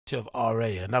courtesy of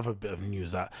RA, another bit of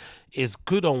news that is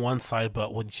good on one side,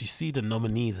 but when you see the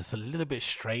nominees, it's a little bit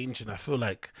strange, and I feel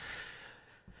like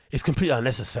it's completely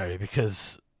unnecessary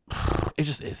because it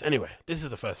just is. Anyway, this is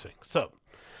the first thing. So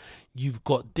you've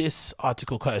got this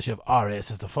article courtesy of RA. It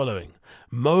says the following: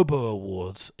 MOBO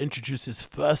Awards introduces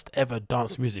first ever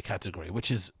dance music category, which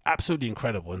is absolutely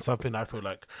incredible and something I feel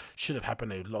like should have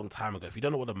happened a long time ago. If you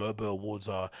don't know what the MOBO Awards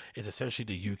are, it's essentially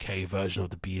the UK version of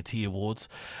the BET Awards.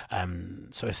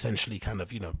 So essentially kind of,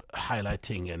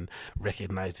 highlighting and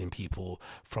recognizing people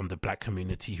from the black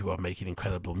community who are making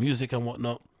incredible music and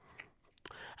whatnot.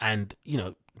 And,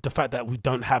 the fact that we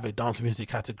don't have a dance music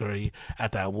category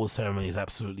at that award ceremony is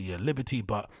absolutely a liberty,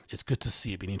 but it's good to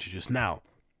see it being introduced now.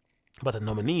 But the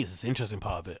nominees is the interesting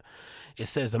part of it. It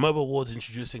says the MOBO Awards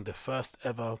introducing the first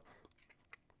ever...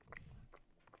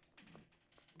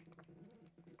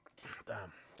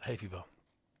 Damn, hay fever.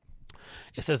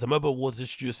 It says the MOBO Awards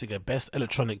introducing a Best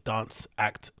Electronic Dance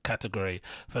Act category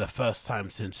for the first time,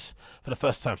 sorry.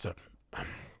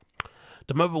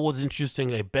 The MOBO Awards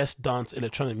introducing a Best Dance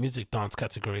Electronic Music Dance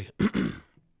category. The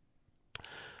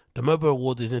MOBO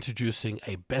Awards is introducing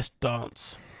a Best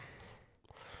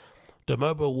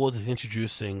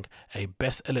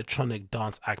Electronic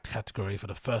Dance Act category for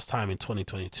the first time in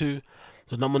 2022.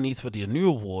 The nominees for the new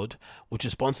award, which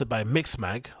is sponsored by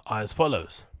Mixmag, are as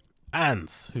follows: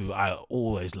 Ans, who I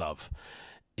always love,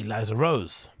 Eliza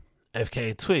Rose,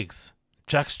 FKA Twigs,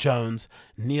 Jax Jones,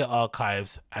 Nia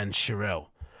Archives, and Shirelle.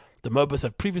 The MOBOs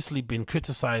have previously been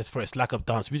criticised for its lack of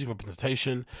dance music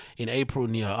representation. In April,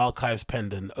 Nia Archives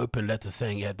penned an open letter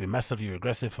saying it had been massively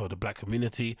regressive for the black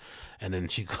community, and then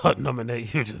she got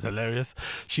nominated, which is hilarious.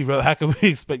 She wrote, "How can we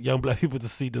expect young black people to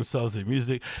see themselves in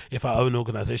music if our own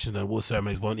organisations and award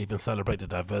ceremonies won't even celebrate the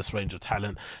diverse range of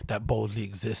talent that boldly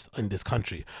exists in this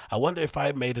country?" I wonder if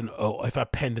I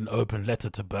penned an open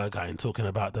letter to Berghain talking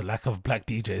about the lack of black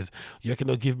DJs, you reckon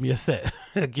they'll give me a set,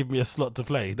 give me a slot to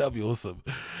play? That'd be awesome.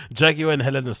 Jaguar and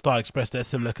Helena Starr expressed their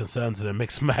similar concerns in a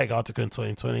Mixed Mag article in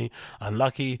 2020.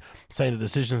 Unlucky, saying the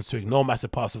decisions to ignore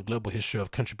massive parts of global history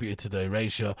have contributed to the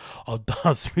erasure of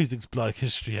dance music's black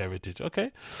history heritage.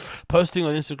 Okay. Posting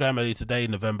on Instagram early today,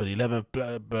 November the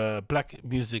 11th,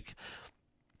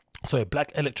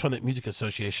 Black Electronic Music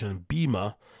Association,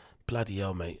 BEMA, bloody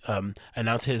hell, mate,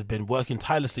 announced he has been working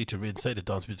tirelessly to reinstate the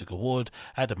Dance Music Award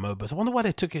at the MOBOs. I wonder why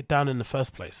they took it down in the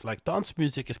first place. Like, dance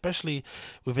music, especially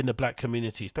within the black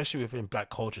community, especially within black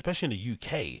culture, especially in the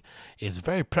UK, is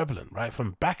very prevalent, right?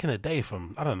 From back in the day,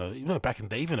 back in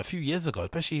the day, even a few years ago,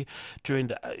 especially during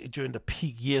the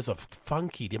peak years of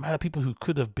funky, the amount of people who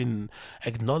could have been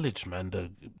acknowledged, man,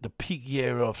 the peak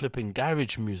year of flipping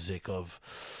garage music, of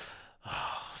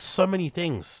so many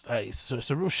things. It's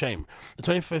a real shame. The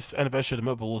 25th anniversary of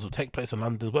the MOBO Awards will take place in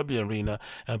London's Wembley Arena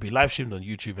and will be live streamed on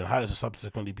YouTube, and highlights will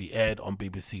subsequently be aired on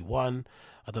BBC One.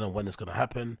 I don't know when it's going to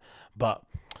happen, but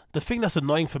the thing that's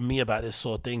annoying for me about this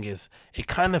sort of thing is it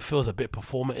kind of feels a bit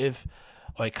performative,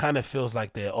 or it kind of feels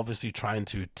like they're obviously trying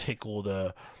to tick all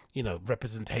the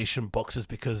representation boxes,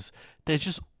 because they're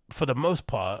just, for the most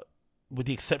part, with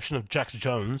the exception of Jax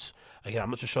Jones, again, I'm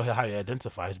not sure how he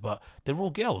identifies, but they're all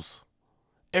girls.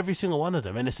 Every single one of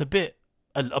them. And it's a bit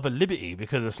of a liberty,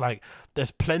 because it's like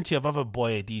there's plenty of other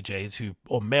boy DJs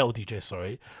or male DJs,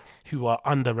 sorry, who are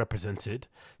underrepresented,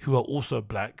 who are also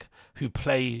black, who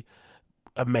play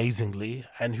amazingly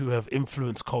and who have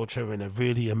influenced culture in a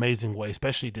really amazing way,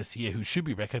 especially this year, who should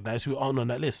be recognized, who aren't on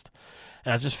that list.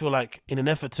 And I just feel like, in an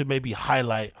effort to maybe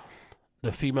highlight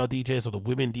the female DJs or the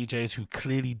women DJs who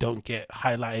clearly don't get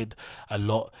highlighted a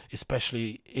lot,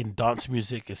 especially in dance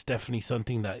music, it's definitely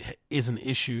something that is an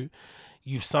issue.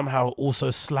 You've somehow also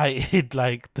slighted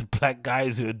like the black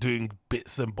guys who are doing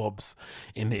bits and bobs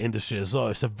in the industry as well.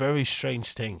 It's a very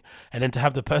strange thing. And then to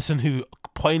have the person who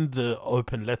coined the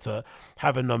open letter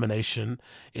have a nomination,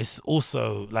 it's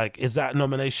also like, is that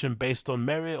nomination based on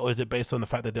merit, or is it based on the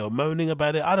fact that they were moaning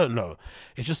about it? I don't know.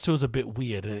 It just feels a bit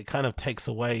weird, and it kind of takes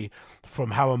away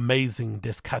from how amazing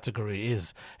this category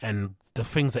is and the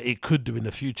things that it could do in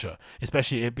the future,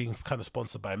 especially it being kind of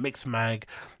sponsored by Mixmag.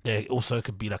 There also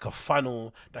could be like a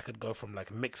funnel that could go from like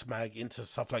Mixmag into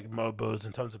stuff like MOBOs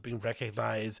in terms of being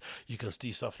recognized. You can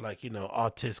see stuff like,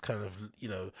 artists kind of,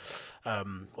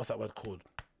 what's that word called?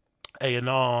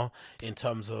 A&R, in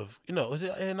terms of, is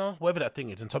it A&R? Whatever that thing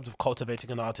is, in terms of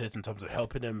cultivating an artist, in terms of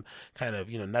helping them kind of,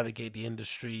 navigate the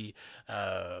industry,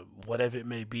 whatever it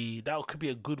may be. That could be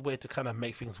a good way to kind of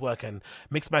make things work. And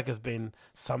Mixmag has been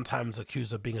sometimes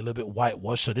accused of being a little bit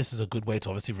whitewashed, so this is a good way to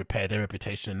obviously repair their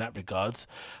reputation in that regards.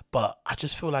 But I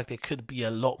just feel like there could be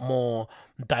a lot more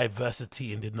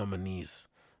diversity in the nominees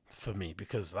for me,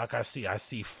 because like I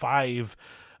see 5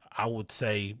 I would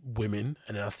say women,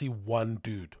 and then I see one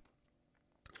dude,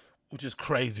 which is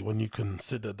crazy when you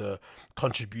consider the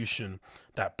contribution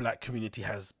that black community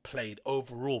has played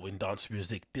overall in dance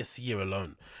music this year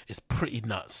alone. It's pretty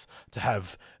nuts to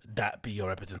have that be your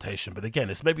representation. But again,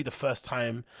 it's maybe the first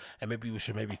time, and maybe we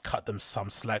should maybe cut them some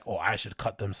slack, or I should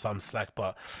cut them some slack,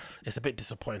 but it's a bit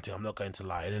disappointing, I'm not going to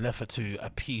lie. In an effort to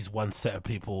appease one set of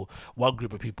people, one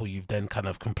group of people, you've then kind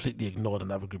of completely ignored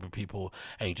another group of people,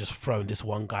 and you just thrown this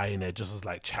one guy in there just as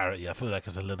like charity. I feel like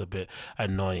it's a little bit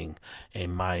annoying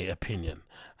in my opinion.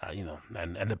 You know,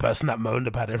 and the person that moaned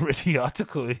about it in the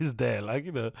article is there. Like,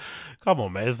 you know, come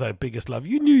on, man, it's like biggest love.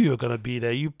 You knew you were gonna be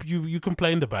there. You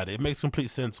complained about it. It makes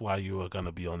complete sense why you were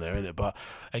gonna be on there, innit? But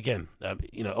again,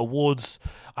 you know, awards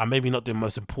are maybe not the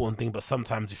most important thing, but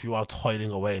sometimes if you are toiling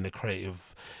away in the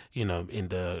creative, you know, in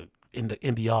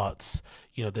the arts,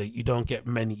 you know, you don't get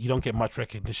much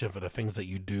recognition for the things that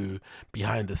you do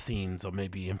behind the scenes or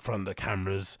maybe in front of the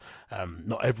cameras.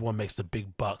 Not everyone makes the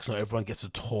big bucks, not everyone gets a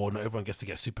tour, not everyone gets to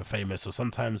get super famous. So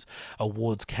sometimes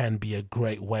awards can be a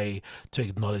great way to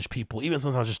acknowledge people. Even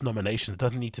sometimes just nominations, it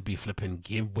doesn't need to be flipping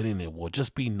winning the award.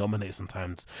 Just being nominated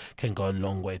sometimes can go a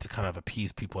long way to kind of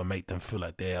appease people and make them feel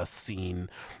like they are seen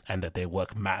and that their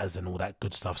work matters and all that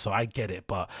good stuff. So I get it,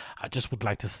 but I just would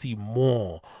like to see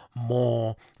more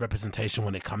representation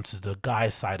when it comes to the guy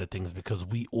side of things, because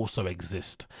we also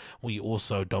exist. We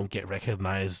also don't get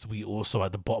recognized. We also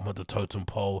at the bottom of the totem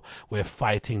pole. We're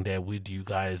fighting there with you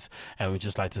guys, and we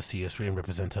just like to see us being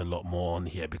represented a lot more on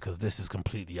here, because this is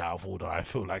completely out of order. I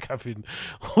feel like having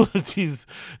all of these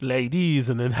ladies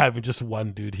and then having just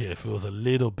one dude here feels a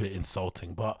little bit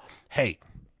insulting, but hey,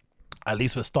 at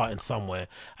least we're starting somewhere.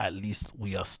 At least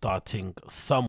we are starting somewhere.